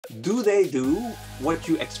do they do what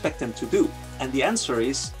you expect them to do? And the answer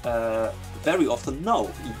is very often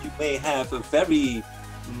no. You may have a very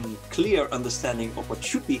clear understanding of what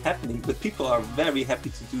should be happening, but people are very happy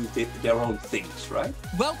to do their own things, right?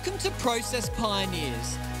 Welcome to Process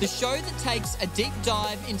Pioneers, the show that takes a deep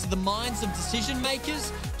dive into the minds of decision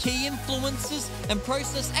makers, key influencers, and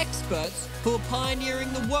process experts who are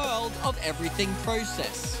pioneering the world of everything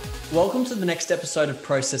process. Welcome to the next episode of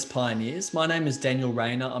Process Pioneers. My name is Daniel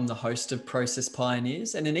Rayner. I'm the host of Process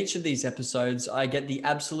Pioneers. And in each of these episodes, I get the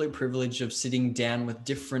absolute privilege of sitting down with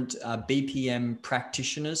different BPM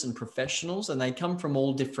practitioners and professionals. And they come from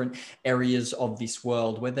all different areas of this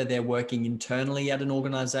world, whether they're working internally at an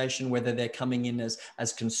organization, whether they're coming in as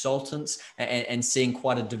consultants and seeing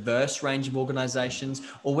quite a diverse range of organizations,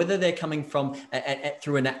 or whether they're coming from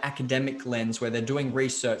through an academic lens where they're doing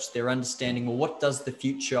research, they're understanding, well, what does the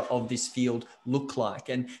future of this field look like?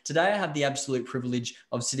 And today I have the absolute privilege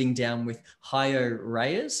of sitting down with Hajo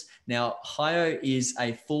Reijers. Now, Hajo is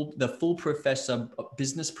the full professor of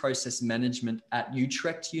business process management at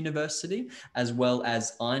Utrecht University, as well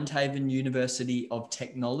as Eindhoven University of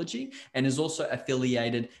Technology, and is also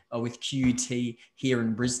affiliated with QUT here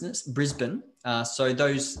in Brisbane. So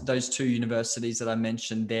those two universities that I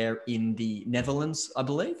mentioned, they're in the Netherlands, I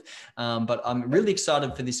believe. But I'm really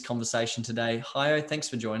excited for this conversation today. Hajo, thanks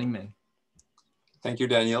for joining me. Thank you,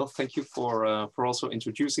 Daniel. Thank you for also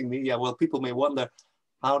introducing me. Yeah, well, people may wonder,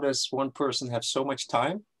 how does one person have so much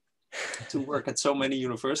time to work at so many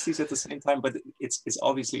universities at the same time? But it's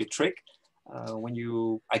obviously a trick.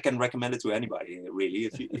 I can recommend it to anybody, really.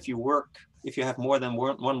 If you have more than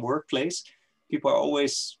one workplace, people are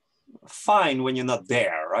always fine when you're not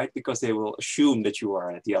there, right? Because they will assume that you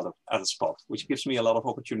are at the other spot, which gives me a lot of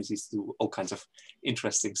opportunities to do all kinds of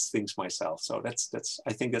interesting things myself. So I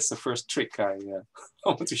think that's the first trick I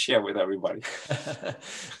want to share with everybody.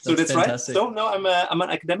 So that's right. So no, I'm an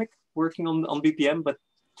academic working on BPM, but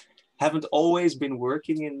haven't always been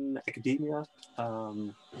working in academia.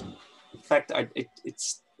 In fact,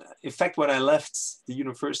 when I left the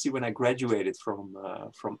university, when I graduated from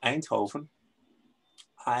Eindhoven,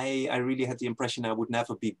 I really had the impression I would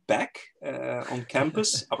never be back on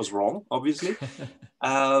campus. I was wrong, obviously.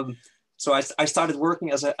 So I started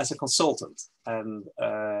working as a consultant. And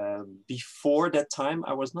before that time,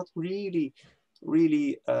 I was not really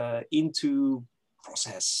into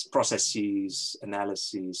processes,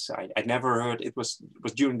 analysis. I never heard, it was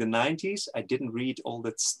during the 90s. I didn't read all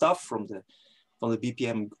that stuff from the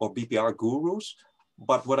BPM or BPR gurus.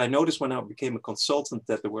 But what I noticed when I became a consultant,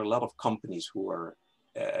 that there were a lot of companies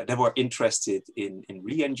that were interested in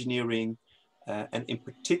re-engineering, and in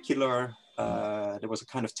particular, there was a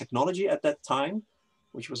kind of technology at that time,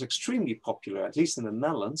 which was extremely popular, at least in the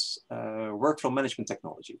Netherlands, workflow management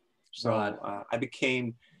technology. So right. I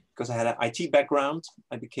became, because I had an IT background,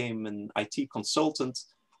 I became an IT consultant,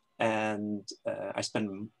 and I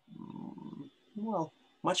spent,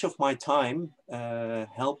 much of my time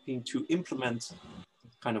helping to implement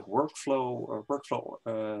kind of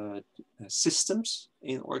workflow systems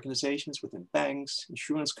in organizations, within banks,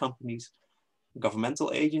 insurance companies,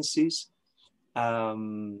 governmental agencies,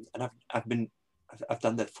 and I've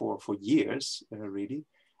done that for years, really.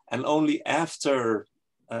 And only after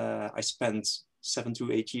I spent 7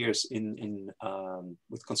 to 8 years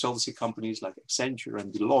with consultancy companies like Accenture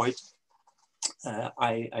and Deloitte,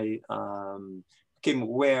 I became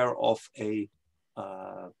aware of a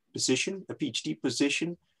PhD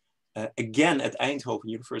position, again at Eindhoven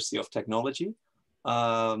University of Technology,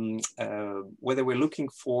 where they were looking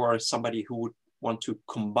for somebody who would want to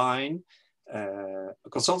combine a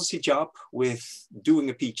consultancy job with doing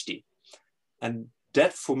a PhD. And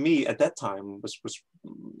that, for me at that time,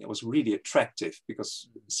 was really attractive, because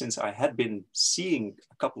since I had been seeing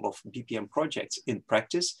a couple of BPM projects in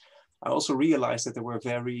practice, I also realized that there were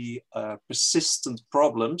very persistent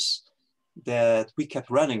problems that we kept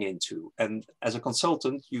running into. And as a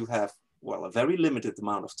consultant, you have, a very limited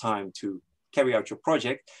amount of time to carry out your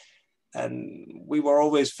project. And we were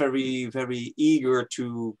always very, very eager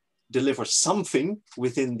to deliver something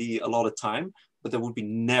within the allotted time, but there would be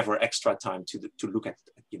never extra time to look at,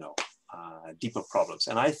 deeper problems.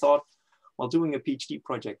 And I thought, doing a PhD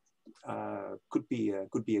project could be a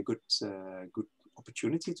good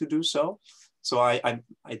opportunity to do so. So I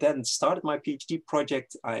then started my PhD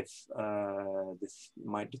project. The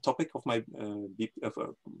topic of my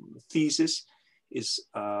thesis is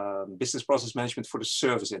business process management for the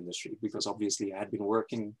service industry, because obviously I had been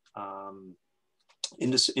working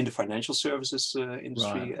in the financial services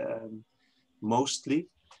industry, right, mostly,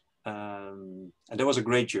 and that was a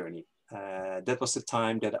great journey. That was the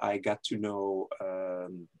time that I got to know,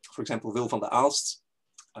 for example, Wil van der Aalst,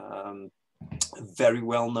 a very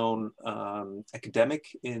well-known academic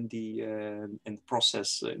in the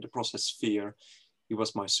process sphere. He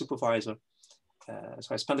was my supervisor. So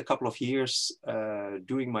I spent a couple of years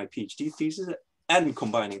doing my PhD thesis and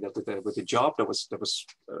combining that with a job that was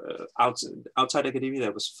outside academia.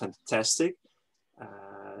 That was fantastic.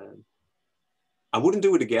 I wouldn't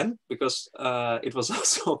do it again because it was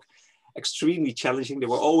also extremely challenging. There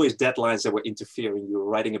were always deadlines that were interfering. You were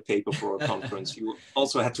writing a paper for a conference. You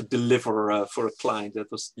also had to deliver for a client.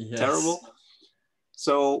 That was terrible.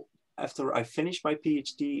 So after I finished my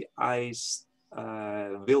PhD,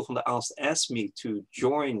 Wil van der Aalst asked me to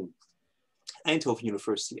join Eindhoven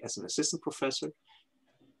University as an assistant professor.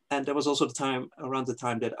 And that was also around the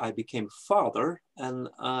time that I became a father. And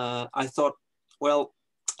I thought, well,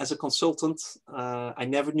 as a consultant, I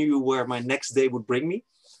never knew where my next day would bring me.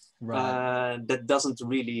 Right. That doesn't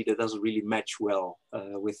really match well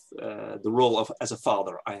with the role as a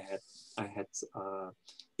father I had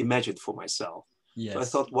imagined for myself. Yes. So I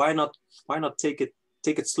thought, why not take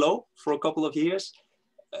it slow for a couple of years,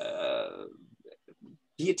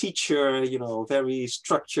 be a teacher, very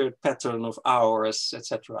structured pattern of hours,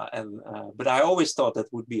 etc. But I always thought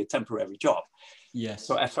that would be a temporary job. Yes.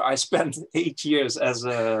 So after I spent 8 years as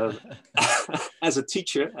a as a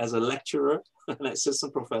teacher, as a lecturer, an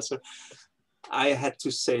assistant professor, I had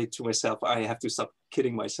to say to myself, I have to stop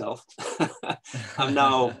kidding myself. I'm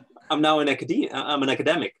now an academic. I'm an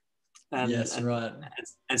academic. And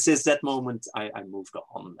since that moment, I moved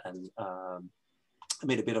on and I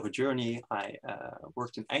made a bit of a journey. I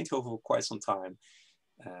worked in Eindhoven for quite some time.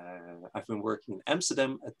 I've been working in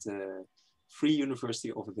Amsterdam at the Free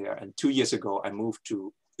University over there. And 2 years ago, I moved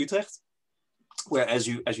to Utrecht, where, as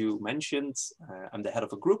you mentioned, I'm the head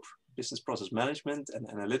of a group, business process management and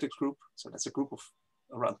analytics group. So that's a group of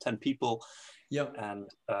around 10 people. Yep. And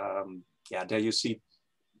there you see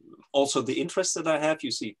also the interest that I have.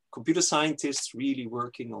 You see computer scientists really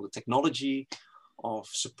working on the technology of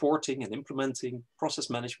supporting and implementing process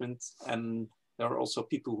management. And there are also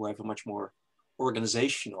people who have a much more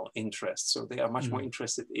organizational interest. So they are much more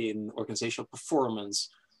interested in organizational performance,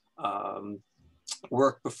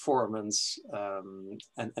 work performance,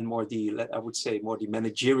 and more I would say more the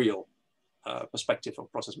managerial perspective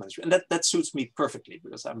of process management. And that suits me perfectly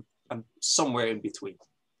because I'm somewhere in between.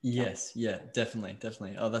 Yes, yeah, definitely.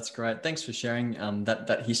 Oh, that's great. Thanks for sharing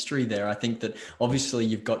that history there. I think that obviously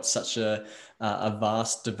you've got such a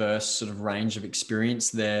vast, diverse sort of range of experience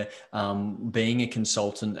there, being a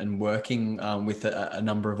consultant and working with a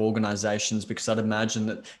number of organizations, because I'd imagine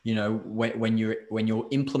that, when you're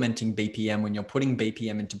implementing BPM, when you're putting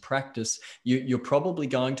BPM into practice, you're probably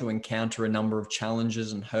going to encounter a number of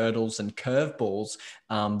challenges and hurdles and curveballs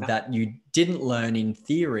that you didn't learn in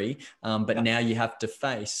theory, but now you have to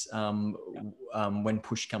face when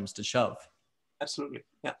push comes to shove. Absolutely.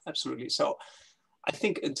 Yeah, absolutely. So I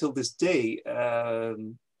think until this day,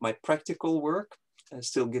 my practical work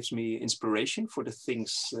still gives me inspiration for the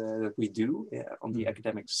things that we do on the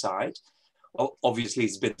academic side. Well, obviously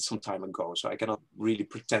it's been some time ago, so I cannot really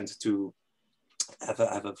pretend to have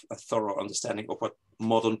a thorough understanding of what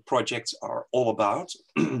modern projects are all about.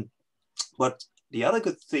 But the other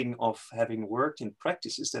good thing of having worked in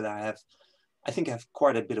practice is that I think I have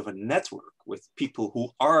quite a bit of a network with people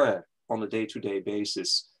who are on a day-to-day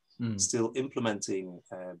basis still implementing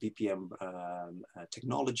BPM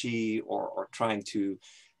technology or trying to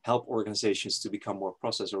help organizations to become more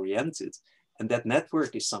process-oriented. And that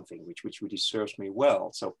network is something which really serves me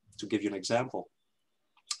well. So to give you an example,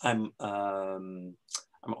 I'm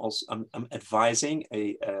advising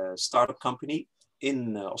a startup company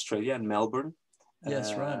in Australia, in Melbourne.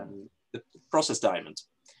 Yes, right. The Process Diamond.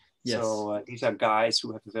 Yes. So these are guys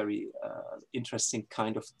who have a very interesting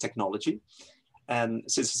kind of technology. And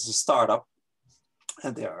since it's a startup,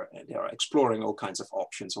 and they are exploring all kinds of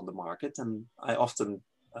options on the market, and I often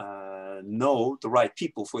know the right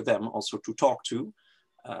people for them also to talk to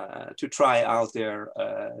try out their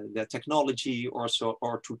technology or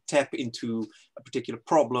to tap into a particular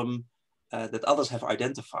problem that others have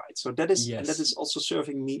identified. So that is also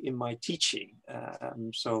serving me in my teaching.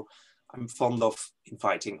 So I'm fond of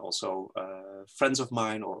inviting also friends of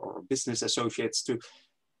mine or business associates to,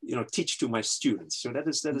 teach to my students. So that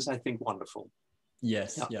is I think wonderful.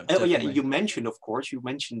 Yes. Yeah. Oh, yeah. You mentioned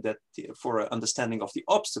that for understanding of the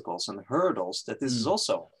obstacles and hurdles, that this is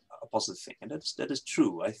also a positive thing, and that is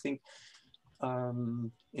true. I think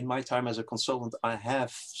in my time as a consultant, I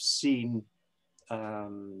have seen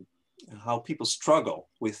how people struggle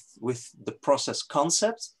with the process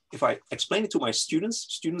concept. If I explain it to my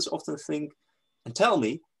students often think and tell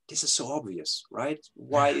me, this is so obvious, right?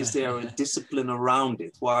 Why is there a discipline around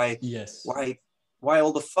it? Yes. Why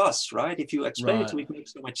all the fuss, right? If you explain it to me, Right. it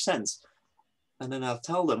makes so much sense. And then I'll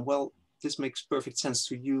tell them, well, this makes perfect sense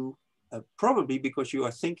to you, probably because you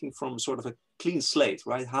are thinking from sort of a clean slate,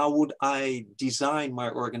 right? How would I design my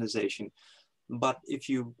organization? But if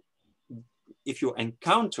you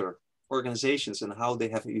encounter organizations and how they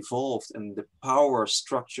have evolved and the power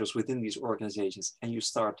structures within these organizations, and you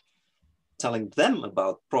start telling them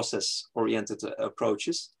about process-oriented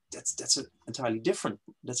approaches, that's an entirely different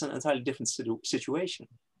situation.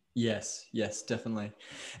 Yes, yes, definitely.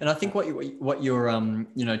 And I think what you're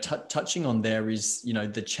you know, touching on there is, you know,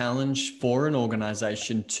 the challenge for an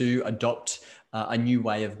organization to adopt a new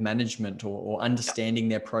way of management, or understanding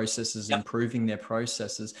their processes, improving their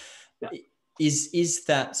processes. Is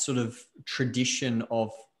that sort of tradition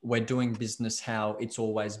of we're doing business how it's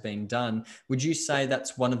always been done? Would you say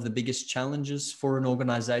that's one of the biggest challenges for an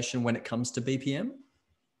organization when it comes to BPM?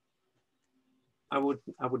 I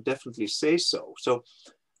would definitely say so. So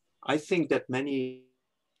I think that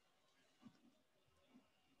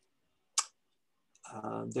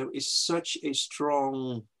there is such a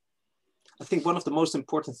strong, I think one of the most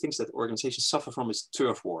important things that organizations suffer from is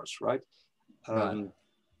turf wars, right? Right.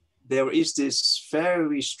 There is this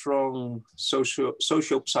very strong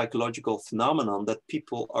socio-psychological phenomenon that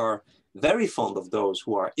people are very fond of those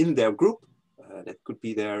who are in their group. That could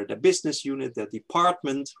be their business unit, their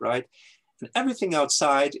department, right? And everything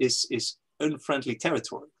outside is unfriendly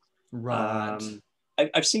territory. Right.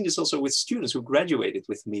 I've seen this also with students who graduated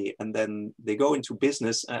with me, and then they go into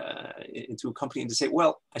business, into a company, and they say,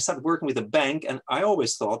 well, I started working with a bank, and I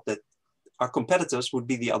always thought that our competitors would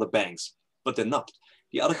be the other banks, but they're not.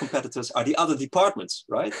 The other competitors are the other departments,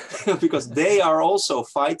 right? Because they are also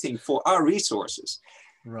fighting for our resources.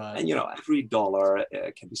 Right. And, you know, every dollar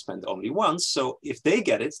can be spent only once. So if they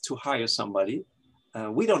get it to hire somebody,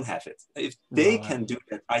 we don't have it. If they can do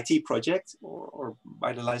that IT project or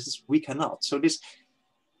buy the license, we cannot. So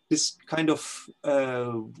this kind of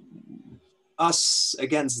us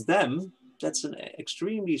against them, that's an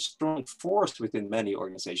extremely strong force within many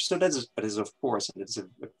organizations. So that is of course, and it's a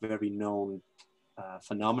very known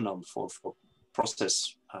phenomenon for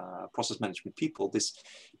process management people.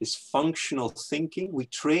 This functional thinking. We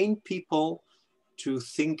train people to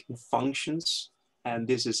think in functions, and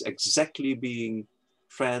this is exactly being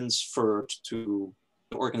transferred to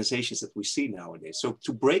the organizations that we see nowadays. So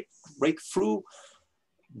to break through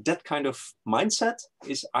that kind of mindset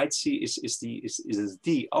I'd see is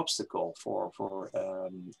the obstacle for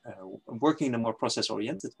working in a more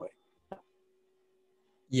process-oriented way.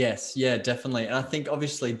 Yes, yeah, definitely. And I think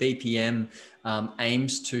obviously BPM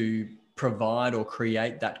aims to provide or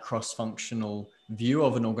create that cross-functional view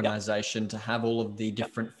of an organization, to have all of the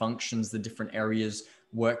different functions, the different areas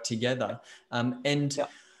work together.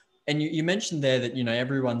 And you mentioned there that, you know,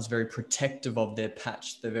 everyone's very protective of their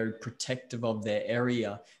patch. They're very protective of their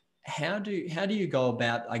area. How do you go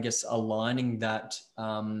about, I guess, aligning that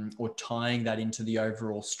or tying that into the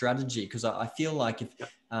overall strategy? Because I feel like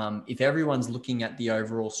if everyone's looking at the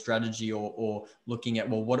overall strategy or looking at,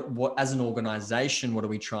 well, what as an organization, what are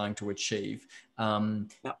we trying to achieve?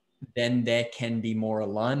 Then there can be more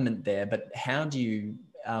alignment there. But how do you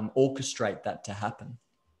orchestrate that to happen?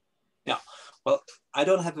 Yeah, well, I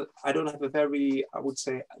don't have a very, I would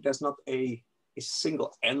say, there's not a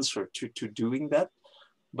single answer to doing that.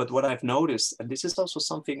 But what I've noticed, and this is also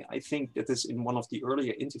something I think that is in one of the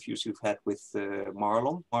earlier interviews you've had with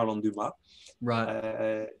Marlon Dumas.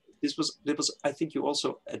 Right. This was, I think you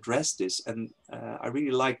also addressed this, and I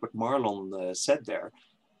really like what Marlon said there.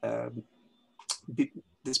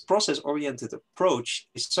 This process-oriented approach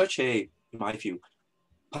is such a, in my view,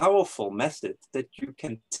 powerful method that you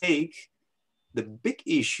can take the big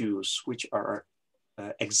issues which are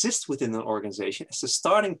exist within an organization as a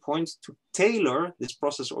starting point to tailor this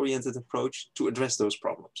process-oriented approach to address those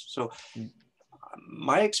problems. So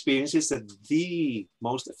my experience is that the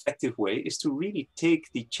most effective way is to really take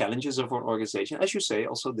the challenges of our organization, as you say,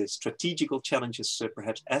 also the strategical challenges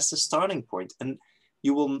perhaps as the starting point. And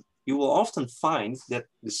you will often find that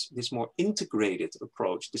this more integrated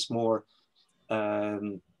approach, this more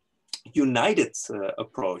united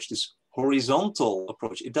approach, this horizontal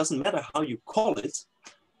approach, it doesn't matter how you call it,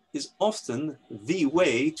 is often the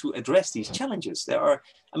way to address these challenges.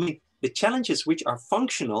 The challenges which are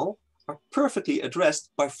functional are perfectly addressed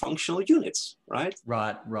by functional units, right?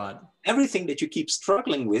 Right. Everything that you keep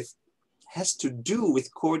struggling with has to do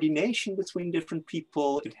with coordination between different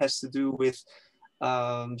people. It has to do with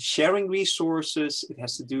sharing resources. It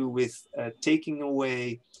has to do with taking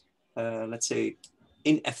away, let's say,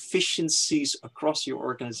 inefficiencies across your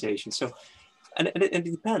organization. So, and it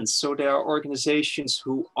depends. So there are organizations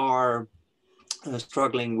who are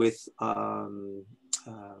struggling with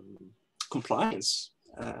compliance.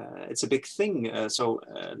 It's a big thing.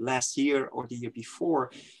 Last year or the year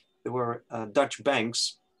before, there were Dutch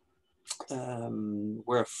banks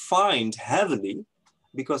were fined heavily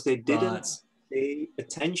because they didn't pay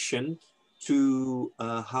attention to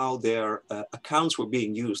how their accounts were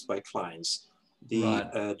being used by clients.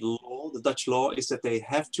 The Dutch law is that they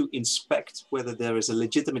have to inspect whether there is a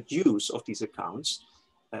legitimate use of these accounts,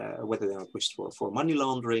 whether they are used for money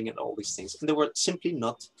laundering and all these things. And they were simply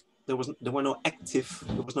not. There was no active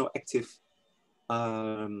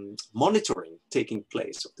monitoring taking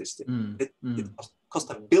place of this thing. It cost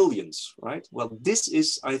them billions, right? Well,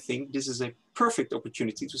 I think this is a perfect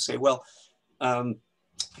opportunity to say, well,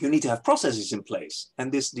 you need to have processes in place.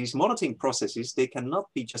 And these monitoring processes, they cannot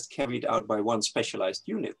be just carried out by one specialized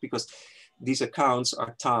unit, because these accounts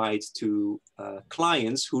are tied to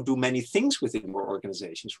clients who do many things within your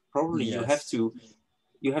organizations. Probably you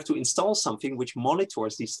have to install something which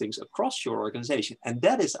monitors these things across your organization. And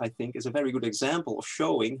that is, I think, is a very good example of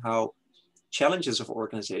showing how challenges of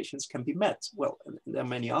organizations can be met. Well, there are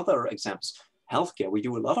many other examples. Healthcare, we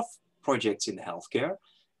do a lot of projects in healthcare.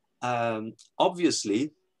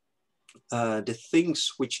 Obviously, the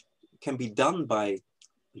things which can be done by a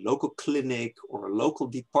local clinic or a local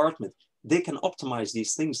department, they can optimize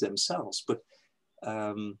these things themselves. But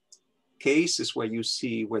cases where you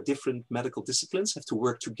see where different medical disciplines have to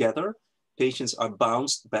work together, patients are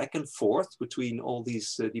bounced back and forth between all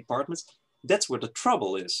these departments. That's where the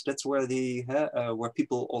trouble is. That's where where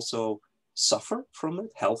people also suffer from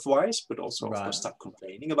it health-wise, but also of course start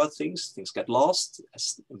complaining about things. Things get lost,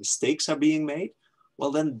 mistakes are being made.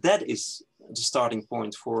 Well, then that is the starting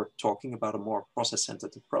point for talking about a more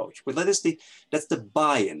process-centered approach. But that's the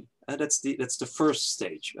buy-in, and that's the first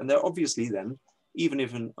stage. And there obviously then, even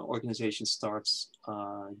if an organization starts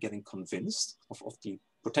getting convinced of the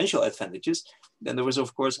potential advantages, then there is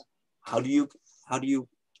of course how do you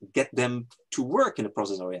get them to work in a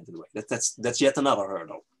process-oriented way? That's yet another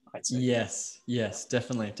hurdle, I'd say. Yes,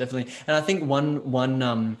 definitely. And I think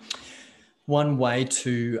one way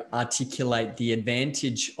to articulate the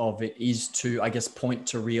advantage of it is to, I guess, point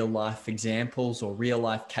to real life examples or real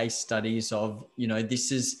life case studies of,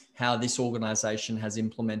 this is how this organization has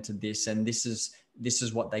implemented this, and this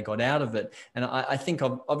is what they got out of it. And I think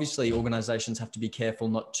obviously organizations have to be careful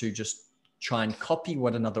not to just try and copy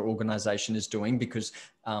what another organization is doing, because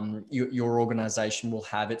your organization will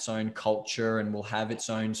have its own culture and will have its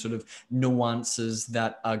own sort of nuances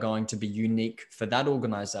that are going to be unique for that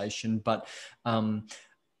organization. But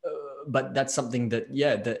that's something that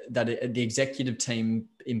the executive team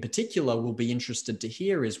in particular will be interested to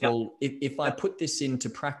hear is, well, if I put this into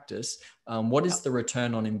practice, what is the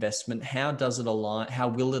return on investment? How does it align? How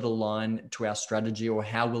will it align to our strategy, or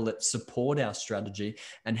how will it support our strategy?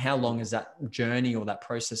 And how long is that journey or that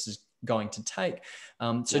process is going to take?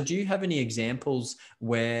 Do you have any examples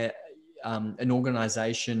where an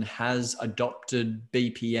organization has adopted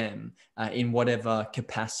BPM in whatever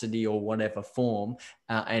capacity or whatever form,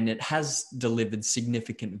 and it has delivered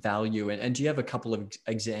significant value? And do you have a couple of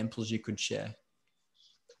examples you could share?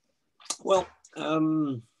 Well,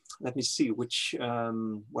 let me see what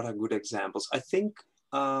are good examples. I think,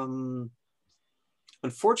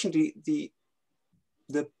 unfortunately,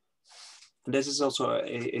 this is also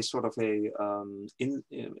a sort of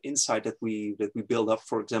insight that we build up.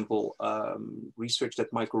 For example, research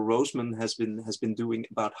that Michael Roseman has been doing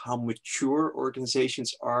about how mature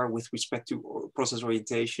organizations are with respect to process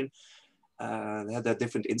orientation. They have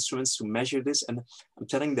different instruments to measure this, and I'm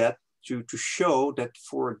telling that to show that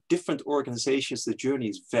for different organizations the journey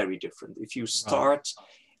is very different. If you start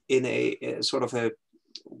in a sort of a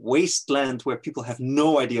wasteland where people have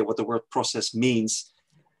no idea what the word process means,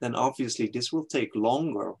 then obviously this will take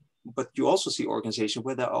longer. But you also see organizations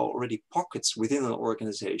where there are already pockets within an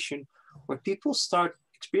organization where people start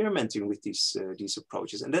experimenting with these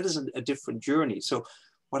approaches, and that is a different journey. So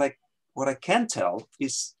what I can tell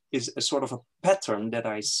is a sort of a pattern that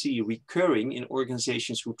I see recurring in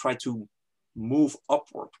organizations who try to move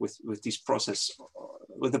upward with the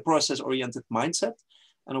process-oriented mindset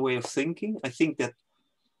and a way of thinking. I think that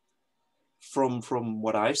from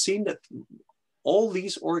what I've seen, that all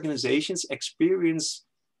these organizations experience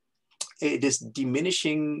this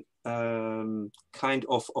diminishing kind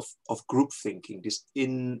of group thinking, this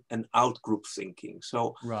in and out group thinking.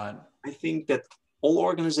 So I think that all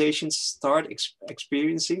organizations start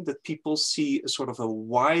experiencing that people see a sort of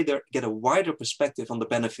get a wider perspective on the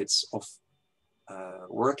benefits of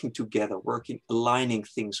working together, aligning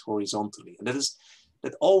things horizontally. And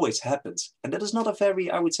that always happens. And that is not a very,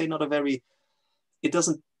 I would say, not a very, it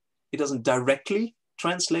doesn't directly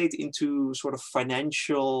translate into sort of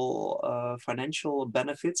financial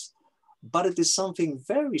benefits, but it is something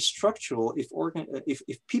very structural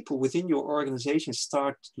if people within your organization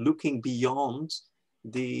start looking beyond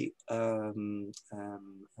the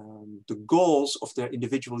goals of their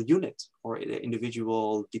individual unit or their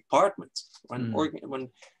individual department. When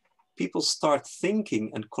people start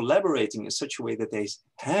thinking and collaborating in such a way that they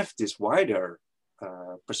have this wider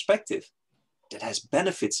perspective that has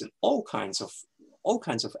benefits in all kinds of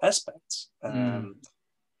aspects.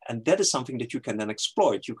 And that is something that you can then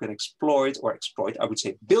exploit. You can exploit, I would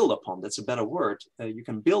say build upon, that's a better word. You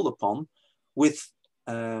can build upon with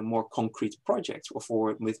more concrete projects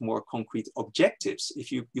or with more concrete objectives.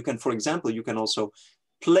 If you can, for example, you can also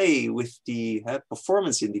play with the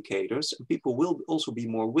performance indicators, and people will also be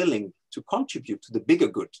more willing to contribute to the bigger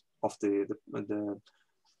good of the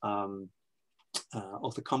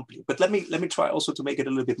company. But let me try also to make it a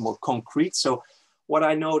little bit more concrete. So what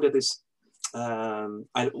I know that is,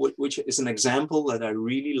 which is an example that I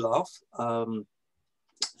really love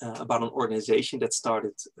about an organization that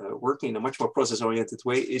started working in a much more process-oriented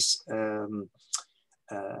way, is a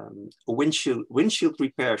windshield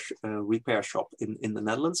repair shop in the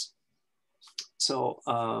Netherlands. So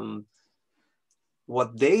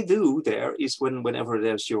what they do there is whenever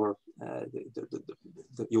there's your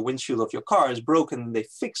windshield of your car is broken, they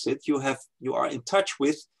fix it. You are in touch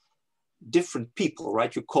with different people,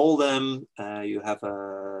 right? You call them. You have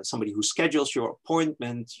somebody who schedules your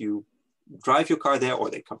appointment. You drive your car there, or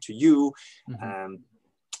they come to you.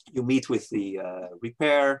 You meet with the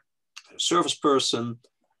repair service person,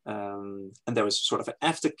 and there is sort of an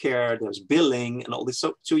aftercare. There's billing and all this.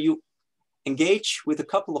 So you engage with a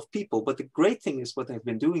couple of people. But the great thing is what they've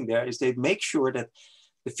been doing there is they make sure that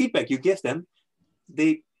the feedback you give them,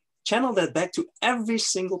 they channel that back to every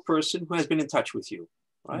single person who has been in touch with you,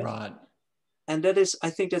 right? Right. And that is, I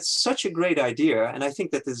think that's such a great idea. And I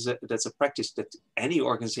think that's a practice that any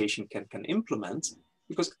organization can implement,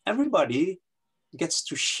 because everybody gets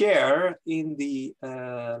to share in the,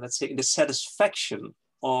 let's say, in the satisfaction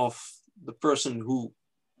of the person who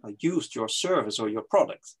used your service or your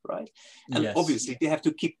product, right? And yes. Obviously they have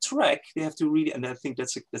to keep track, they have to really, and I think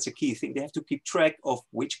that's a key thing, they have to keep track of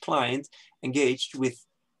which client engaged with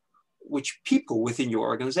which people within your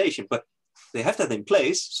organization. But they have that in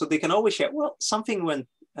place, so they can always share, well, something went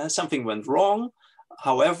wrong.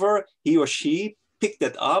 However, he or she picked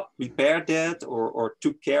that up, repaired that, or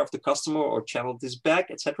took care of the customer, or channeled this back,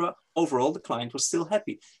 etc. Overall, the client was still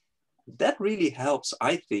happy. That really helps,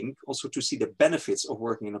 I think, also to see the benefits of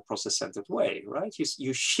working in a process-centered way, right?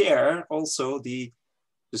 You share also the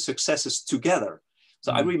successes together.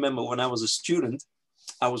 So I remember when I was a student,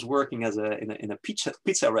 I was working in a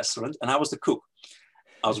pizza restaurant, and I was the cook.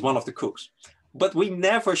 I was one of the cooks, but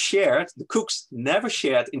the cooks never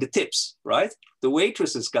shared in the tips, right? The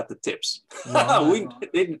waitresses got the tips. Right.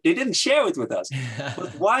 They didn't share it with us.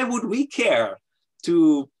 But why would we care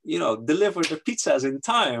to, deliver the pizzas in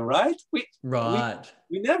time, right? We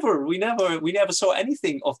never saw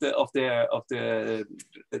anything of the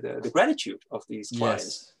gratitude of these clients.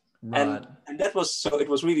 Yes. Right. And that was, so it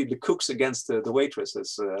was really the cooks against the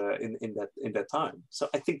waitresses in that time. So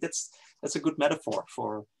I think that's a good metaphor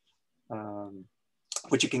for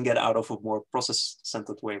what you can get out of a more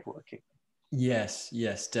process-centered way of working. Yes,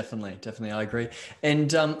 definitely. I agree.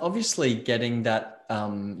 And obviously getting that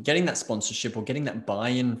sponsorship or getting that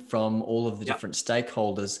buy-in from all of the different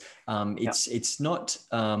stakeholders, it's not,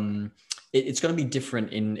 it's going to be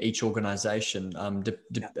different in each organization.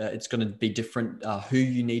 It's going to be different who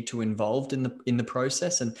you need to involve in the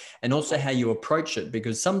process, and also how you approach it,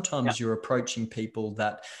 because sometimes you're approaching people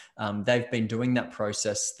that they've been doing that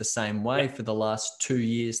process the same way for the last 2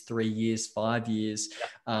 years, 3 years, 5 years.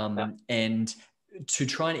 And to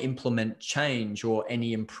try and implement change or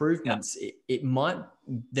any improvements, it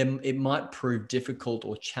might prove difficult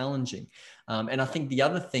or challenging. And I think the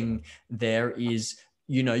other thing there is,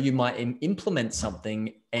 you might implement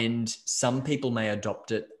something and some people may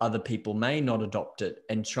adopt it, other people may not adopt it,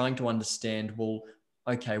 and trying to understand, well,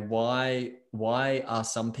 okay, why are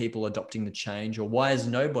some people adopting the change, or why is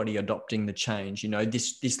nobody adopting the change?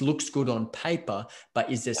 This looks good on paper,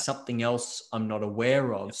 but is there something else I'm not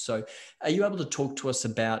aware of? So are you able to talk to us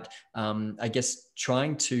about, I guess,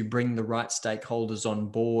 trying to bring the right stakeholders on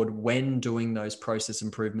board when doing those process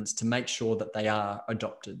improvements to make sure that they are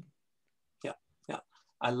adopted? Yeah.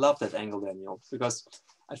 I love that angle, Daniel, because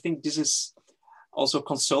I think this is also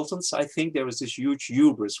consultants. I think there is this huge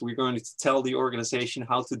hubris. We're going to tell the organization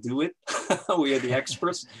how to do it. We are the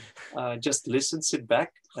experts. Just listen, sit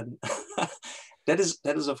back, and that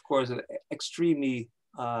is of course an extremely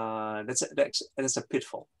that's a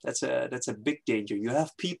pitfall. That's a big danger. You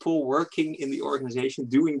have people working in the organization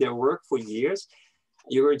doing their work for years.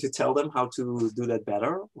 You're going to tell them how to do that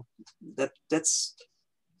better.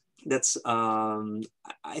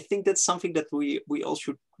 I think that's something that we all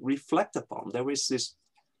should reflect upon. There is this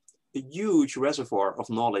a huge reservoir of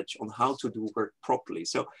knowledge on how to do work properly.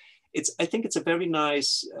 So I think it's a very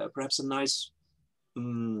nice, perhaps a nice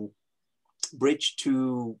bridge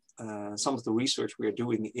to some of the research we are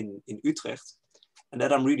doing in Utrecht, and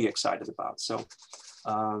that I'm really excited about. So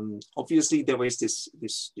obviously there is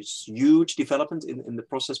this huge development in the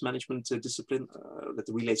process management discipline that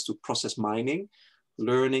relates to process mining,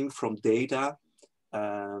 learning from data,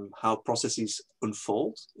 how processes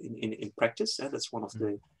unfold in practice. That's one of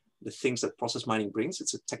the things that process mining brings.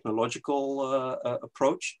 It's a technological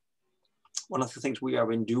approach. One of the things we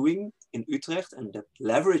are doing in Utrecht, and that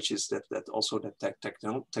leverages that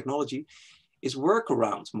technology, is work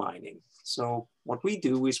around mining. So what we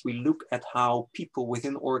do is we look at how people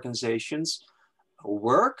within organizations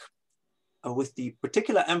work with the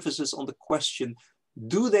particular emphasis on the question,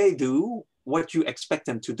 do they do what you expect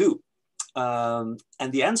them to do?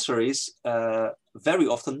 And the answer is very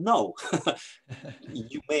often no.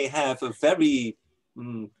 You may have a very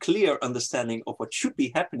clear understanding of what should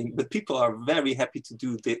be happening, but people are very happy to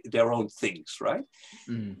do their own things, right?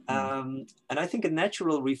 And I think a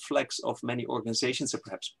natural reflex of many organizations, and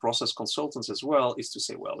perhaps process consultants as well, is to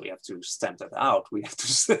say, well, we have to stamp that out. We have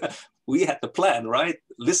to, we had the plan, right?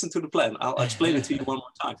 Listen to the plan. I'll explain it to you one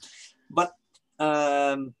more time. But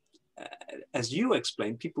as you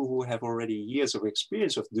explained, people who have already years of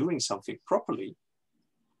experience of doing something properly,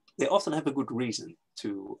 they often have a good reason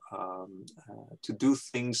to do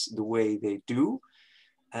things the way they do.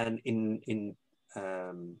 And in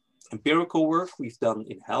empirical work we've done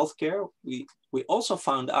in healthcare, we also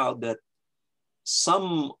found out that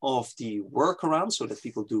some of the workarounds, so that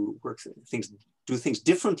people do things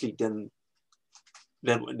differently than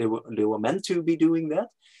they were meant to be doing, that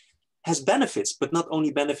has benefits, but not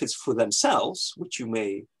only benefits for themselves, which you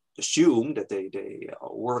may assume that they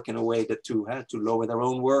work in a way that to lower their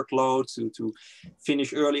own workload, to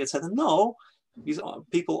finish early, etc. No, these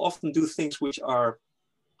people often do things which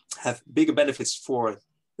have bigger benefits for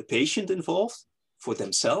the patient involved, for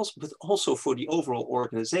themselves, but also for the overall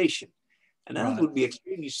organization. And that would be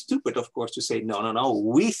extremely stupid, of course, to say, no,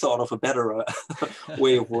 we thought of a better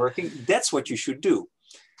way of working. That's what you should do.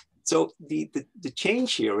 So the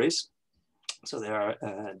change here is, so there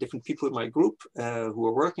are different people in my group who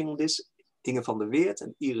are working on this, Inge van der Weert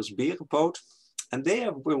and Iris Berenpoot, and they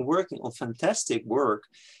have been working on fantastic work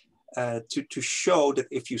to show that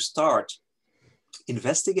if you start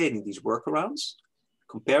investigating these workarounds,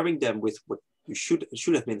 comparing them with what should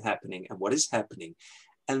have been happening and what is happening,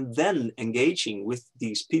 and then engaging with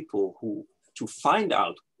these people to find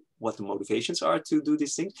out what the motivations are to do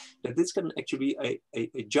these things, that this can actually be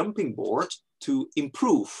a jumping board to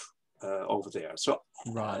improve over there. So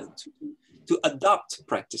to adopt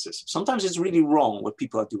practices. Sometimes it's really wrong what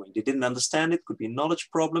people are doing. They didn't understand it, could be a knowledge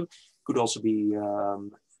problem, could also be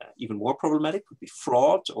even more problematic, could be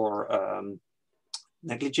fraud or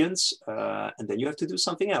negligence, and then you have to do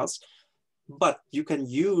something else. But you can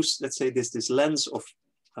use, let's say, this lens of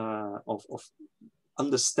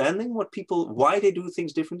understanding why they do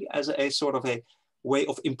things differently as a sort of a way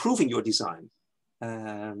of improving your design.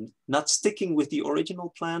 Not sticking with the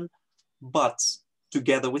original plan, but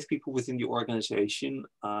together with people within the organization,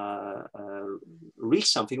 reach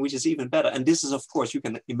something which is even better. And this is, of course, you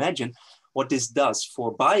can imagine what this does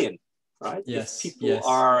for buy-in, right? Yes.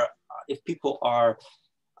 If people are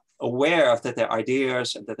aware of that their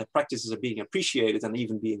ideas and that their practices are being appreciated and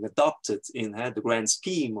even being adopted in the grand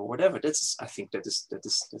scheme or whatever, I think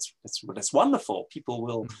that's wonderful. People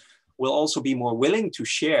will also be more willing to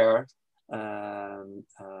share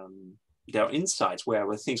their insights where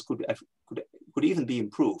things could even be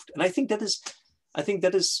improved. And I think that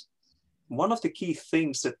is one of the key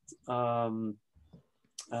things that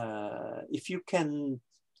if you can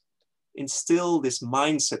instill this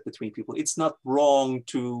mindset between people, it's not wrong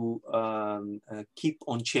to keep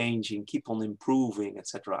on changing, keep on improving,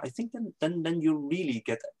 etc. I think then you really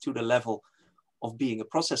get to the level of being a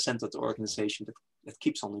process-centered organization that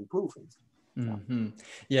keeps on improving. Mm-hmm.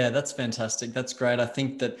 Yeah, that's fantastic. That's great. I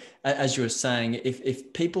think that, as you were saying,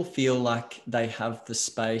 if people feel like they have the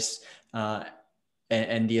space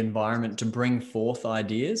and the environment to bring forth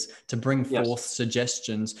ideas, to bring forth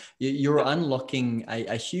suggestions. You're unlocking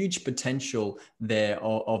a huge potential there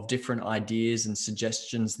of different ideas and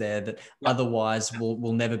suggestions there that otherwise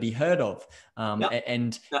will never be heard of.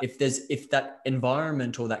 And if that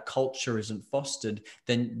environment or that culture isn't fostered,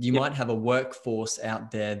 then you might have a workforce out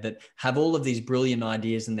there that have all of these brilliant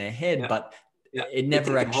ideas in their head, but it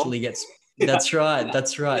never actually gets. That's right.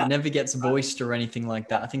 That's right. It never gets voiced or anything like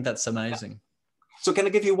that. I think that's amazing. So can I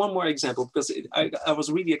give you one more example? Because I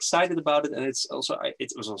was really excited about it, and it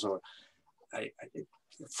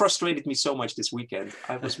frustrated me so much this weekend.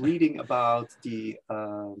 I was reading about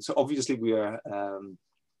so obviously we are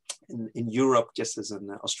in Europe, just as in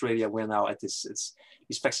Australia, we're now at these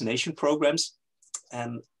vaccination programs.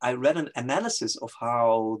 And I read an analysis of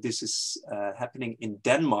how this is happening in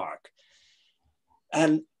Denmark.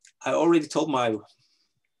 And I already told my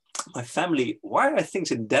family, why are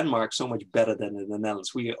things in Denmark so much better than in the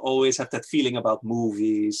Netherlands? We always have that feeling about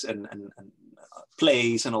movies and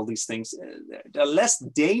plays and all these things. There are less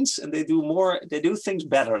Danes, and they do things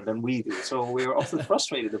better than we do. So we're often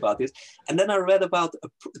frustrated about this. And then I read about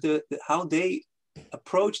how they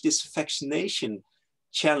approach this vaccination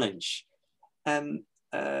challenge. And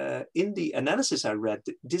in the analysis I read,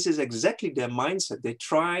 this is exactly their mindset. They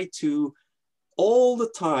try to all the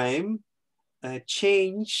time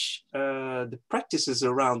change the practices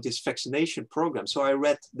around this vaccination program. So I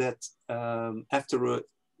read that after a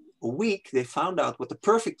week, they found out what the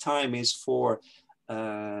perfect time is for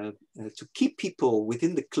to keep people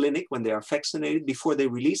within the clinic when they are vaccinated before they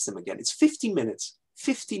release them again. It's 15 minutes.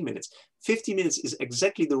 15 minutes. 15 minutes is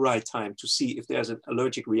exactly the right time to see if there's an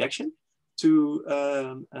allergic reaction to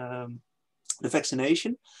the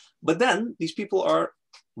vaccination. But then these people are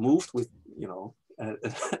moved with,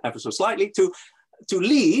 ever so slightly to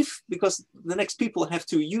leave, because the next people have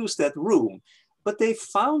to use that room. But they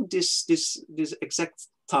found this exact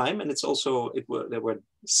time, and it's also there were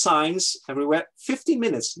signs everywhere. 15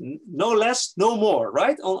 minutes, no less, no more,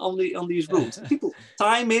 right? On these rooms, people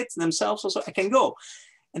time it themselves. Also, I can go,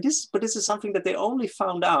 and this is something that they only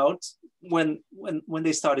found out when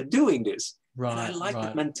they started doing this. Right. And I like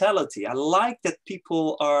that mentality. I like that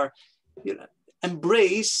people are,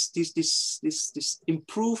 embrace this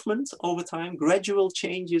improvement over time, gradual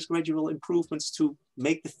changes, gradual improvements to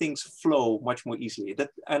make the things flow much more easily.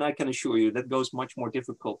 And I can assure you that goes much more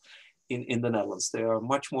difficult in the Netherlands. They are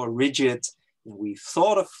much more rigid. We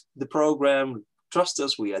thought of the program, trust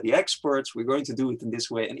us, we are the experts, we're going to do it in this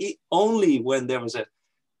way. And only when there was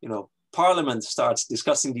Parliament starts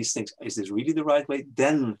discussing these things, is this really the right way?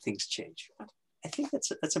 Then things change. I think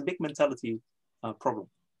that's a big mentality problem.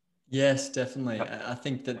 Yes, definitely. I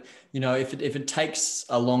think that, if it takes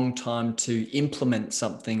a long time to implement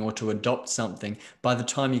something or to adopt something, by the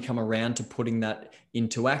time you come around to putting that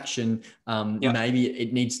into action, maybe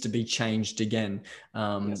it needs to be changed again.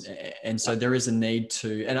 And so there is a need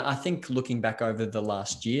to, and I think looking back over the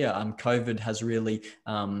last year, COVID has really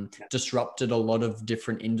disrupted a lot of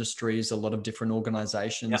different industries, a lot of different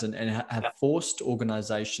organizations, and have forced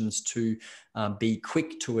organizations to be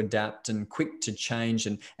quick to adapt and quick to change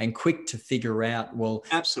and quick to figure out, well,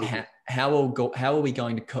 absolutely, how are we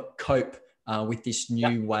going to cope with this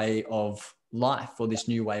new way of life or this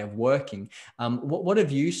new way of working? What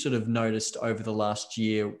have you sort of noticed over the last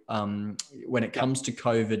year when it comes to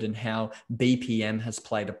COVID, and how BPM has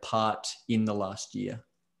played a part in the last year?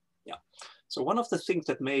 Yeah. So one of the things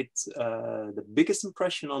that made the biggest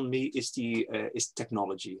impression on me is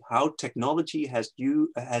technology. How technology has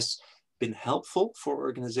been helpful for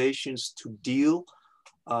organizations to deal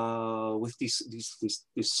with this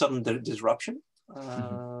sudden disruption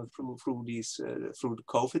through the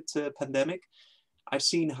COVID pandemic. I've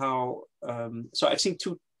seen how I've seen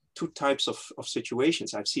two types of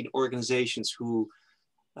situations. I've seen organizations who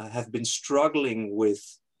have been struggling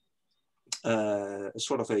with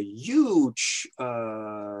sort of a huge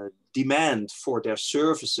demand for their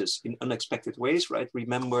services in unexpected ways, right?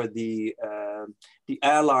 Remember the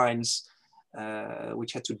airlines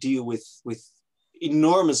which had to deal with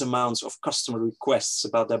enormous amounts of customer requests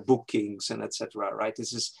about their bookings and etc. Right?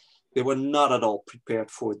 They were not at all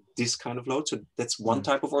prepared for this kind of load. So that's one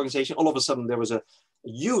type of organization. All of a sudden, there was a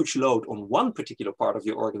huge load on one particular part of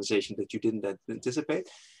your organization that you didn't anticipate.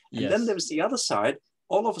 And then there was the other side.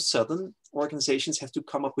 All of a sudden, organizations have to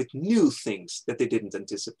come up with new things that they didn't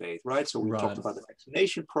anticipate, right? So we talked about the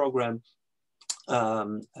vaccination program.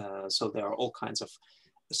 So there are all kinds of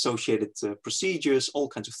associated procedures, all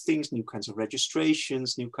kinds of things, new kinds of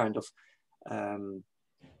registrations, new kind of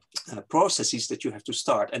processes that you have to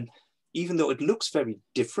start. And even though it looks very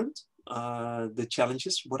different, the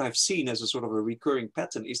challenges, what I've seen as a sort of a recurring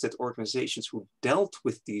pattern is that organizations who dealt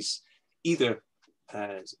with these either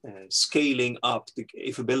scaling up the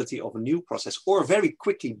capability of a new process or very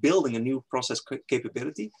quickly building a new process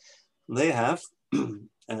capability, they have,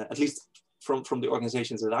 at least from the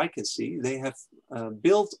organizations that I can see, they have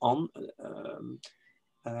built on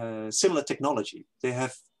similar technology. They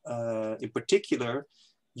have, in particular,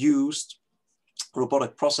 used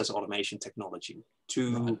robotic process automation technology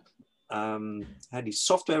to have these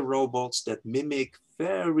software robots that mimic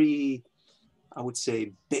very, I would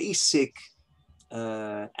say, basic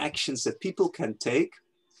actions that people can take.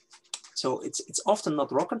 So it's often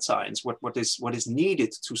not rocket science what is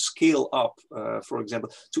needed to scale up, for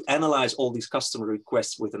example, to analyze all these customer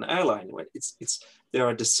requests with an airline. There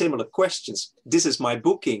are the similar questions. This is my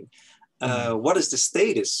booking. What is the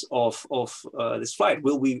status of this flight?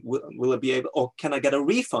 Will I be able, or can I get a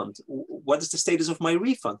refund? What is the status of my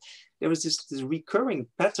refund? There is this recurring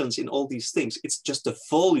patterns in all these things. It's just the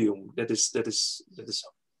volume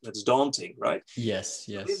that's daunting, right? Yes,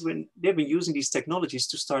 yes. They've been using these technologies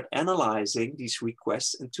to start analyzing these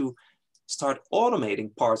requests and to start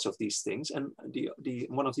automating parts of these things. And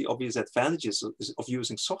one of the obvious advantages of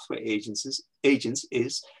using software agents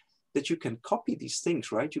is that you can copy these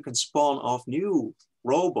things, right? You can spawn off new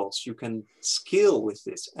robots, you can scale with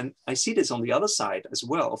this. And I see this on the other side as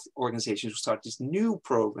well, of organizations who start these new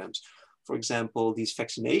programs. For example, these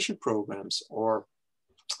vaccination programs, or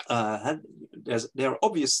there are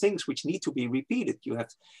obvious things which need to be repeated. You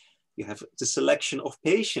have the selection of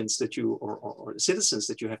patients that or citizens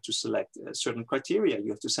that you have to select, certain criteria.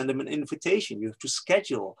 You have to send them an invitation. You have to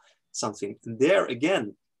schedule something. And there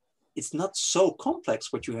again, it's not so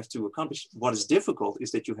complex what you have to accomplish. What is difficult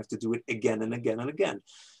is that you have to do it again and again and again.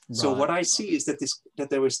 Right. So what I see is that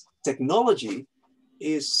there is technology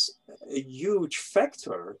is a huge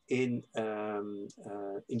factor in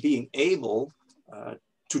being able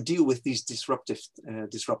to deal with these disruptive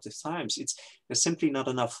times. There's simply not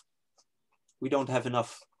enough. We don't have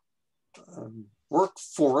enough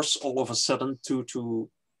workforce all of a sudden to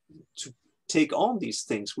take on these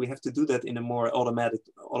things. We have to do that in a more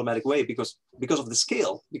automatic way because of the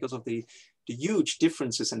scale, because of the huge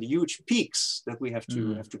differences and the huge peaks that we have to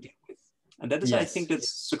deal with. And that is, yes. I think,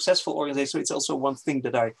 that's successful organization. So it's also one thing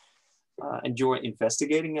that I enjoy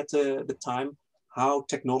investigating at the time, how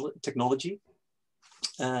technology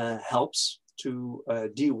helps to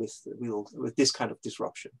deal with this kind of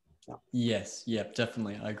disruption. Yeah. Yes, yeah,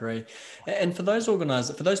 definitely, I agree. And for those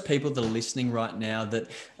people that are listening right now,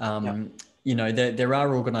 that you know, there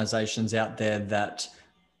are organizations out there that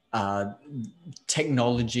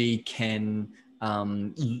technology can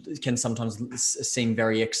sometimes seem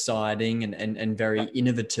very exciting and very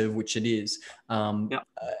innovative, which it is. And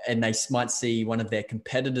they might see one of their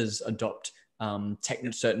competitors adopt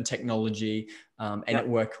certain technology and it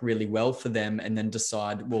work really well for them, and then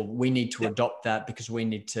decide, well, we need to adopt that because we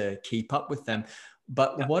need to keep up with them.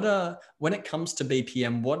 But when it comes to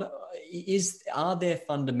BPM, are there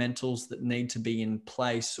fundamentals that need to be in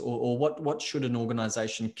place, or what should an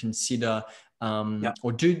organization consider,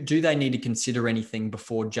 or do they need to consider anything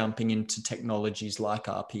before jumping into technologies like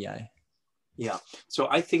RPA? Yeah, so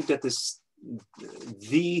I think that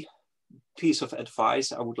the piece of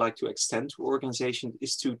advice I would like to extend to organizations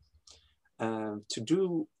is to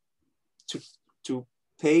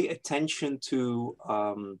pay attention to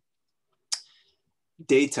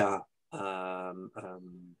data,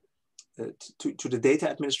 to the data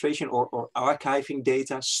administration or archiving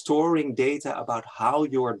data, storing data about how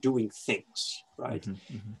you're doing things, right?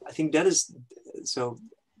 I think that is, so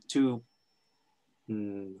to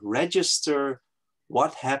register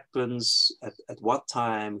what happens at what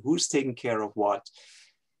time, who's taking care of what.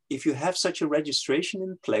 If you have such a registration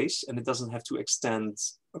in place, and it doesn't have to extend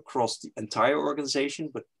across the entire organization,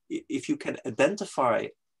 but if you can identify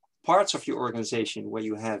parts of your organization where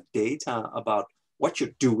you have data about what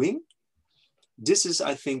you're doing, this is,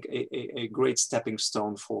 I think, a great stepping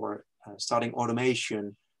stone for starting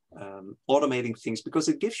automation, automating things, because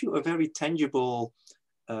it gives you a very tangible,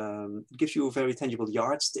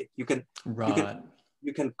 yardstick. You can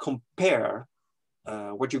compare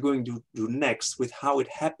what you're going to do next with how it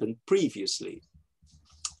happened previously.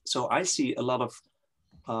 So I see a lot of,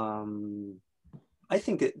 I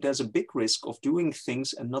think there's a big risk of doing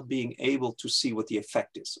things and not being able to see what the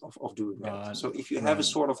effect is of doing that. So if you have a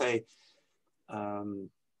sort of a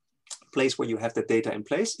place where you have the data in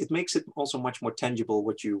place, it makes it also much more tangible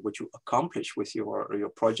what you accomplish with your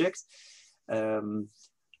project.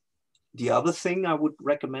 The other thing I would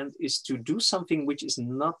recommend is to do something which is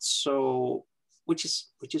not so, which is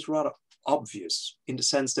rather obvious in the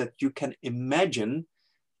sense that you can imagine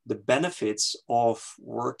the benefits of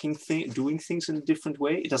doing things in a different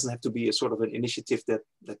way. It doesn't have to be a sort of an initiative that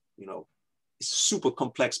you know, is super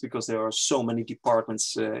complex because there are so many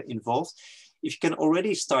departments involved. If you can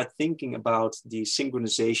already start thinking about the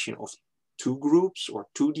synchronization of two groups or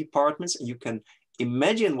two departments, and you can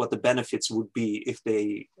imagine what the benefits would be if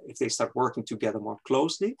they start working together more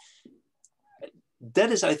closely,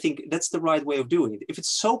 that is, I think, that's the right way of doing it. If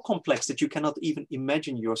it's so complex that you cannot even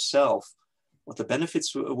imagine yourself what the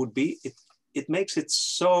benefits would be, it makes it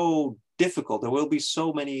so difficult. There will be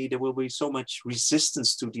so much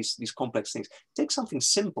resistance to these complex things. Take something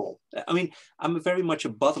simple. I mean, I'm very much a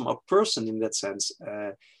bottom-up person in that sense.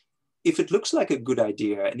 If it looks like a good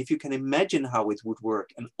idea, and if you can imagine how it would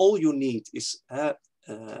work, and all you need is a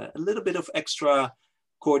little bit of extra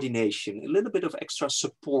coordination, a little bit of extra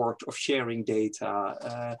support of sharing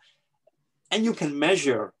data, and you can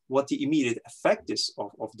measure what the immediate effect is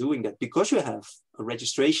of doing that, because you have a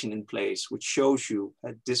registration in place which shows you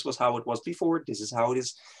that this was how it was before, this is how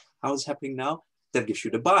it's happening now. That gives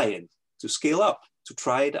you the buy-in to scale up, to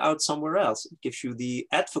try it out somewhere else. It gives you the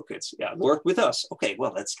advocates. Yeah, work with us. Okay,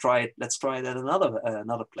 well, let's try it. Let's try it at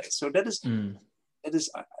another place. So that is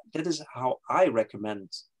how I recommend.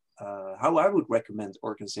 How I would recommend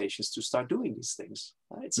organizations to start doing these things.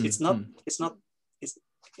 It's not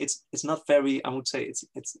very, I would say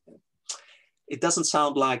it doesn't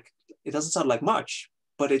sound like much,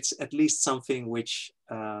 but it's at least something which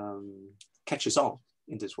catches on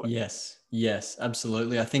in this way. Yes,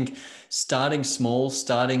 absolutely. I think starting small,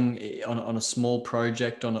 starting on a small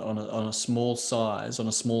project, on a small size, on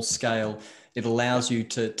a small scale, it allows you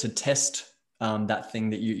to test that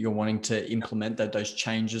thing that you're wanting to implement, those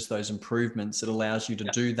changes, those improvements. It allows you to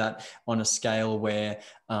do that on a scale where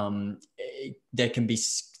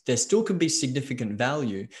there still can be significant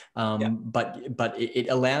value, but it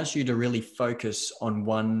allows you to really focus on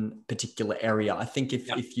one particular area. I think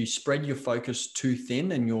if you spread your focus too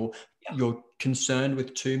thin and you're concerned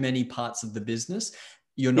with too many parts of the business,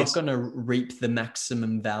 you're not going to reap the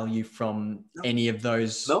maximum value from any of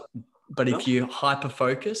those. But if you hyper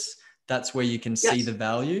focus, that's where you can see the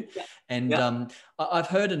value. And I've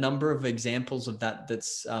heard a number of examples of that.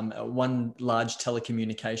 That's one large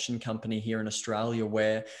telecommunication company here in Australia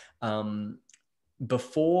where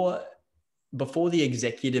before the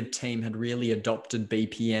executive team had really adopted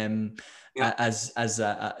BPM as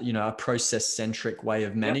a process-centric way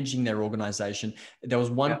of managing their organization, there was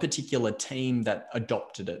one particular team that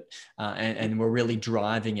adopted it and were really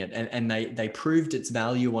driving it, and they proved its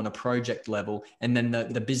value on a project level, and then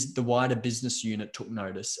the wider business unit took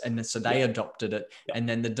notice, and so they adopted it, and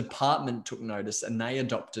then the department took notice and they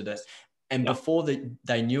adopted it. And before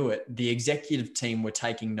they knew it, the executive team were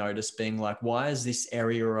taking notice, being like, why is this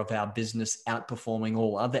area of our business outperforming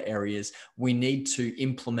all other areas? We need to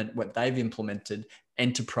implement what they've implemented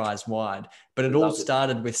enterprise-wide. But it all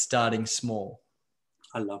started with starting small.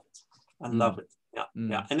 I love it. I love it.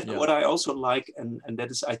 Yeah. And what I also like, and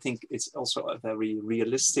that is, I think it's also a very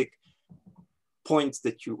realistic point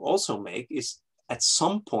that you also make, is at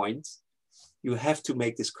some point, you have to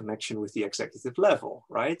make this connection with the executive level,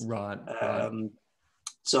 right? Right.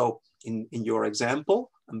 So in your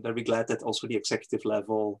example, I'm very glad that also the executive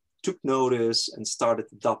level took notice and started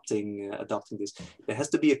adopting this. There has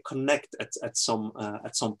to be a connect at some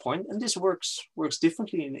point, and this works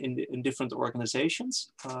differently in different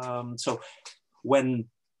organizations. So when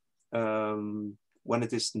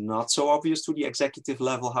it is not so obvious to the executive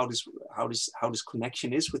level how this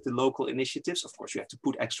connection is with the local initiatives, of course you have to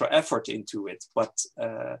put extra effort into it. But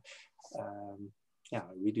I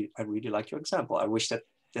really like your example. I wish that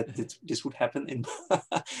this would happen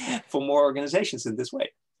for more organizations in this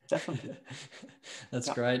way. Definitely. That's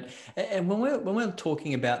great. And when we're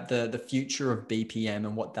talking about the future of BPM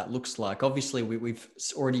and what that looks like, obviously we've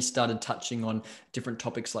already started touching on different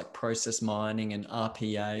topics like process mining and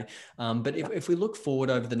RPA. But if we look forward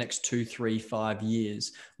over the next 2, 3, 5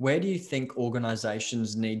 years, where do you think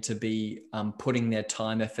organizations need to be putting their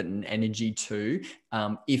time, effort, and energy to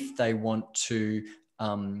if they want to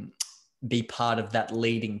be part of that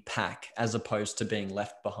leading pack as opposed to being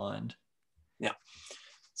left behind? Yeah.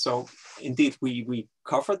 So indeed, we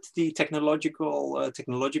covered the technological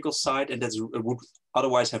side, and that would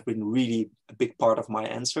otherwise have been really a big part of my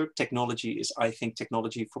answer. Technology is, I think,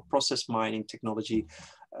 technology for process mining, technology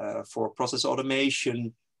for process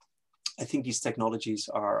automation. I think these technologies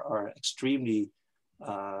are extremely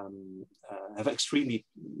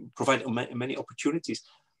provide many opportunities.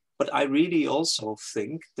 But I really also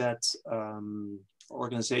think that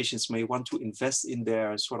organizations may want to invest in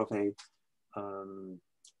their sort of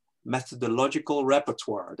methodological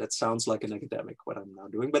repertoire. That sounds like an academic, what I'm now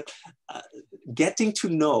doing, but getting to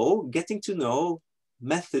know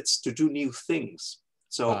methods to do new things.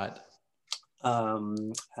 So Right.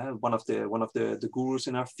 one of the gurus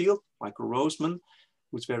in our field, Michael Roseman,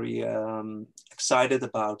 who's very excited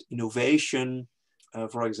about innovation,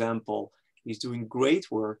 for example, he's doing great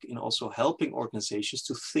work in also helping organizations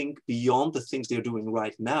to think beyond the things they're doing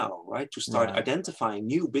right now, right? To start identifying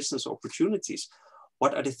new business opportunities.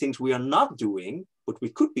 What are the things we are not doing, but we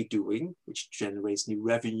could be doing, which generates new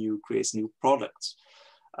revenue, creates new products?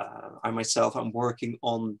 I myself, I'm working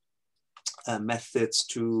on methods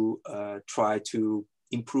to try to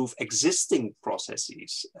improve existing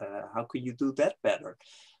processes. How can you do that better?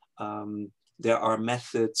 There are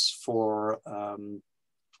methods for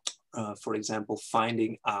example,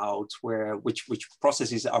 finding out which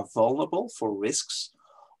processes are vulnerable for risks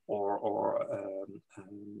or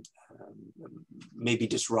maybe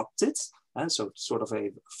disrupted. And so sort of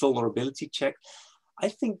a vulnerability check. I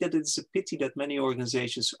think that it's a pity that many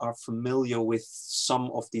organizations are familiar with some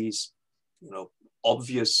of these,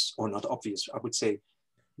 obvious or not obvious, I would say,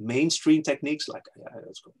 mainstream techniques like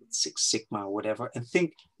let's go with Six Sigma or whatever, and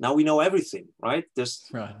think now we know everything, right?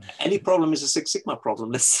 Any problem is a Six Sigma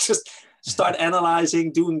problem. Let's just start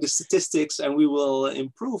analyzing, doing the statistics, and we will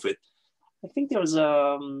improve it. I think there's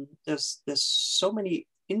so many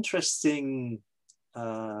interesting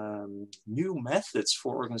new methods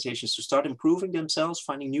for organizations to start improving themselves,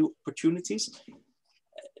 finding new opportunities.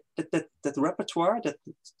 That repertoire, that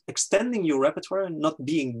extending your repertoire, and not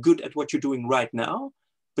being good at what you're doing right now,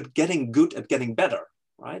 but getting good at getting better,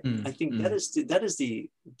 right? I think that is the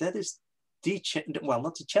well,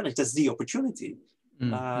 not the challenge, that's the opportunity.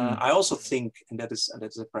 I also think, and that is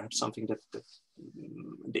perhaps something that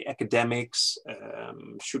the academics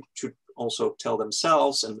should also tell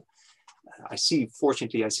themselves. And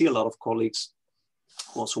fortunately, I see a lot of colleagues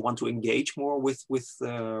who also want to engage more with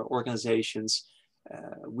organizations.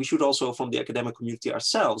 We should also, from the academic community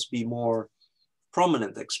ourselves, be more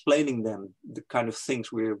prominent, explaining them the kind of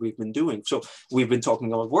things we've been doing. So we've been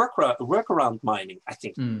talking about workaround mining. I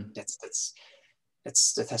think that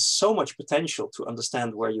has so much potential to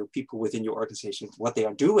understand where your people within your organization, what they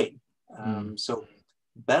are doing. So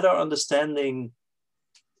better understanding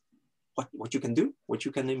what you can do, what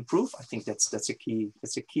you can improve. I think that's a key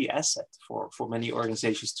asset for many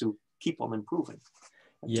organizations to keep on improving.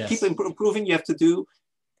 Yes. To keep improving, you have to do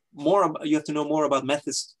more. You have to know more about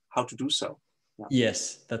methods, how to do so. Yeah.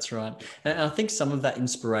 Yes, that's right. And I think some of that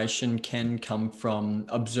inspiration can come from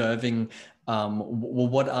observing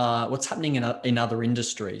what's happening in other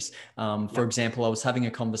industries. For example, I was having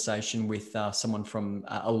a conversation with someone from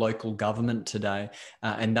a local government today,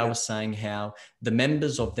 and they were saying how the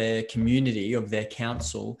members of their community, of their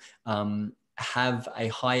council, have a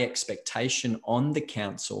high expectation on the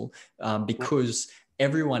council because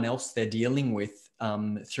everyone else they're dealing with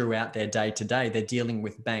throughout their day-to-day, they're dealing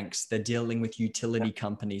with banks, they're dealing with utility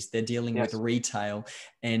companies, they're dealing with retail,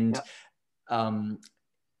 and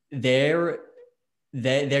they're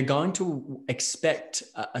going to expect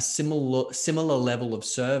a similar level of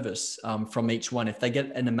service from each one. If they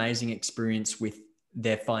get an amazing experience with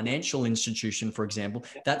their financial institution, for example,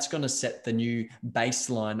 that's going to set the new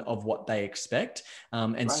baseline of what they expect.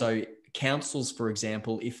 So councils, for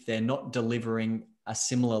example, if they're not delivering a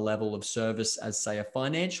similar level of service as, say, a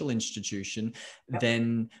financial institution,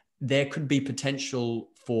 then there could be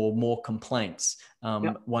potential for more complaints,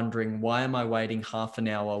 wondering, why am I waiting half an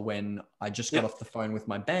hour when I just got off the phone with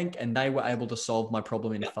my bank and they were able to solve my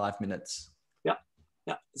problem in 5 minutes? Yeah,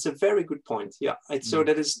 it's a very good point. Yeah, so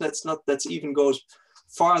that even goes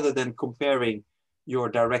farther than comparing your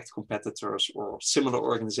direct competitors or similar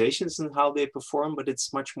organizations and how they perform, but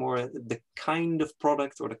it's much more the kind of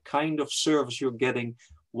product or the kind of service you're getting.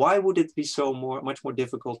 Why would it be much more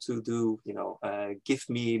difficult to do? Give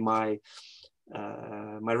me my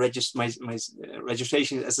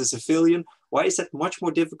registration as a civilian. Why is that much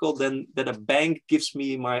more difficult than that a bank gives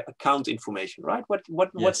me my account information? Right?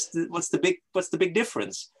 What's the big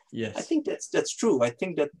difference? Yes, I think that's true. I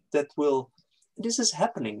think that will. This is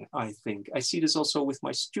happening. I think I see this also with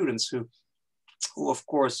my students who of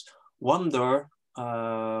course wonder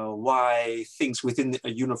why things within a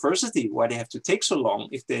university, why they have to take so long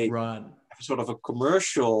if they have sort of a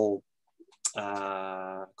commercial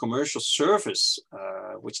service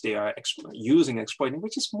which they are exploiting,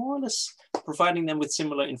 which is more or less providing them with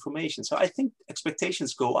similar information. So I think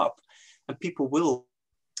expectations go up, and people will,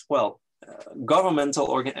 governmental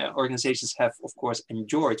organizations have, of course,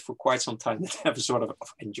 enjoyed for quite some time. They have sort of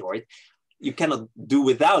enjoyed. You cannot do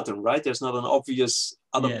without them, right? There's not an obvious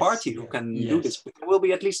other party who can do this. But there will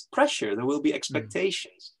be at least pressure. There will be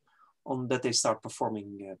expectations on that they start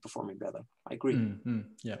performing better. I agree.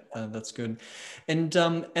 Yeah, that's good. And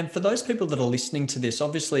for those people that are listening to this,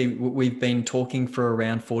 obviously we've been talking for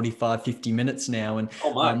around 45, 50 minutes now. And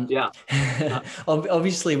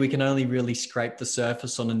obviously we can only really scrape the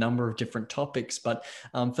surface on a number of different topics. But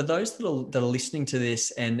for those that are listening to this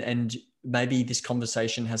and maybe this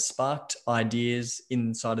conversation has sparked ideas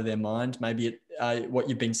inside of their mind, maybe what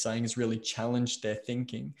you've been saying has really challenged their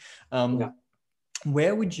thinking.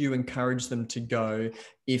 Where would you encourage them to go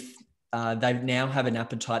if they now have an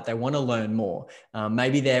appetite, they want to learn more?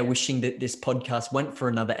 Maybe they're wishing that this podcast went for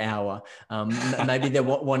another hour. Maybe they're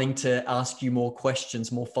wanting to ask you more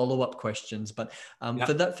questions, more follow-up questions. But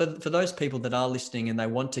for those people that are listening and they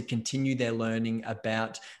want to continue their learning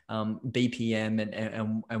about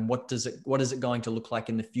BPM and what is it going to look like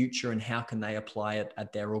in the future and how can they apply it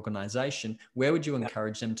at their organization, where would you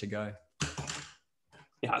encourage them to go?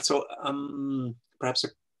 Yeah, so perhaps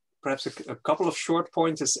a couple of short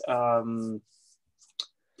points is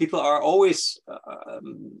people are always,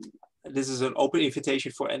 this is an open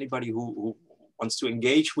invitation for anybody who wants to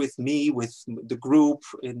engage with me, with the group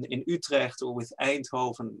in Utrecht or with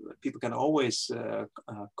Eindhoven. People can always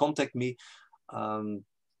contact me. I'm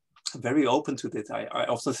very open to that. I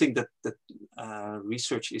often think that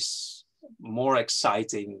research is more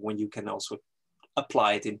exciting when you can also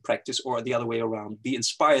apply it in practice, or the other way around, be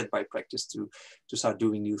inspired by practice to start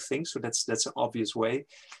doing new things. So that's an obvious way.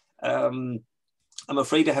 I'm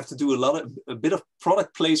afraid I have to do a bit of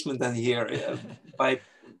product placement then here by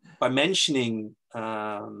mentioning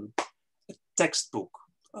a textbook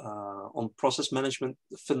on process management,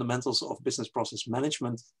 the fundamentals of business process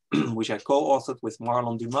management, which I co-authored with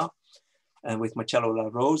Marlon Dumas and with Marcello La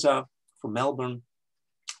Rosa from Melbourne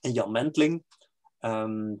and Jan Mentling.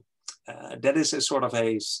 That is a sort of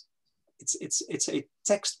it's a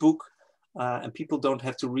textbook, and people don't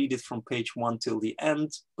have to read it from page 1 till the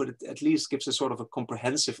end, but it at least gives a sort of a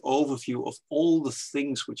comprehensive overview of all the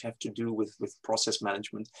things which have to do with process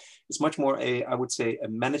management. It's much more I would say, a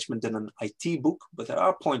management than an IT book, but there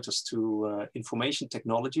are pointers to information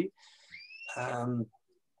technology. It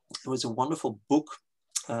was a wonderful book,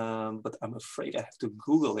 but I'm afraid I have to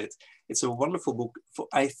Google it. It's a wonderful book.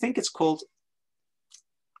 I think it's called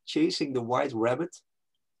Chasing the White Rabbit.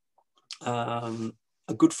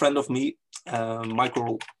 A good friend of me,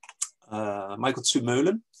 Michael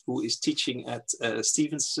Zumeulen, who is teaching at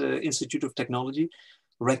Stevens Institute of Technology,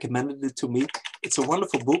 recommended it to me. It's a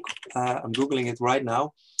wonderful book. I'm Googling it right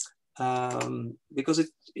now because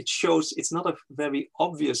it shows it's not a very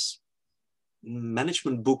obvious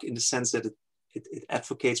management book in the sense that it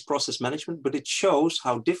advocates process management, but it shows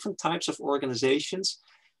how different types of organizations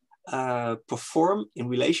perform in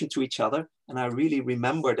relation to each other. And I really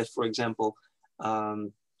remember that, for example,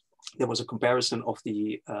 there was a comparison of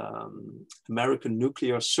the American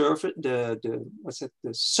nuclear service, the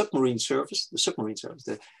submarine service.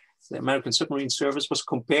 The American submarine service was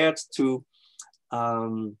compared to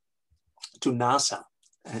NASA,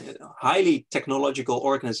 highly technological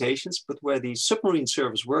organizations, but where the submarine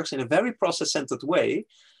service works in a very process-centered way,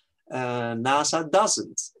 NASA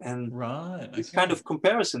doesn't. And this kind of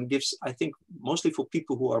comparison gives, I think, mostly for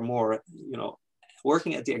people who are more,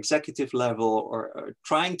 working at the executive level or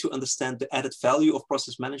trying to understand the added value of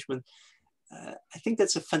process management. I think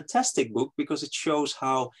that's a fantastic book because it shows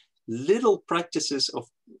how little practices of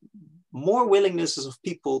more willingnesses of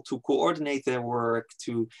people to coordinate their work,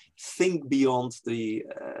 to think beyond the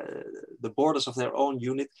borders of their own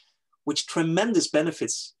unit, which tremendous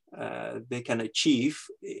benefits they can achieve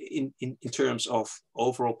in terms of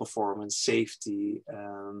overall performance, safety.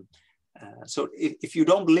 So if you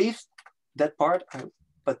don't believe that part,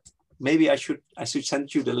 but maybe I should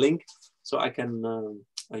send you the link so I can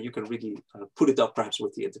you can really put it up perhaps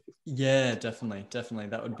with the interview. Yeah, definitely.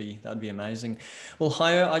 That would be amazing. Well,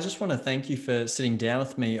 Hajo, I just want to thank you for sitting down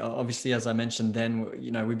with me. Obviously, as I mentioned then,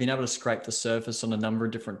 we've been able to scrape the surface on a number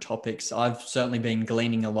of different topics. I've certainly been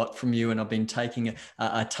gleaning a lot from you, and I've been taking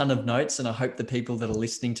a ton of notes, and I hope the people that are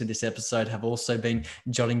listening to this episode have also been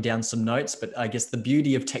jotting down some notes. But I guess the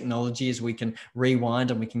beauty of technology is we can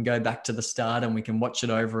rewind and we can go back to the start and we can watch it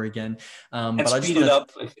over again. And but speed it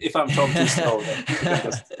up if I'm talking too slow.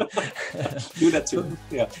 Do that too.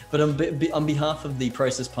 Yeah. But on behalf of the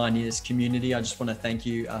Process Pioneers community, I just want to thank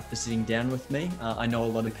you for sitting down with me. I know a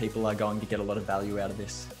lot of people are going to get a lot of value out of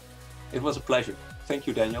this. It was a pleasure. Thank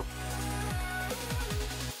you, Daniel.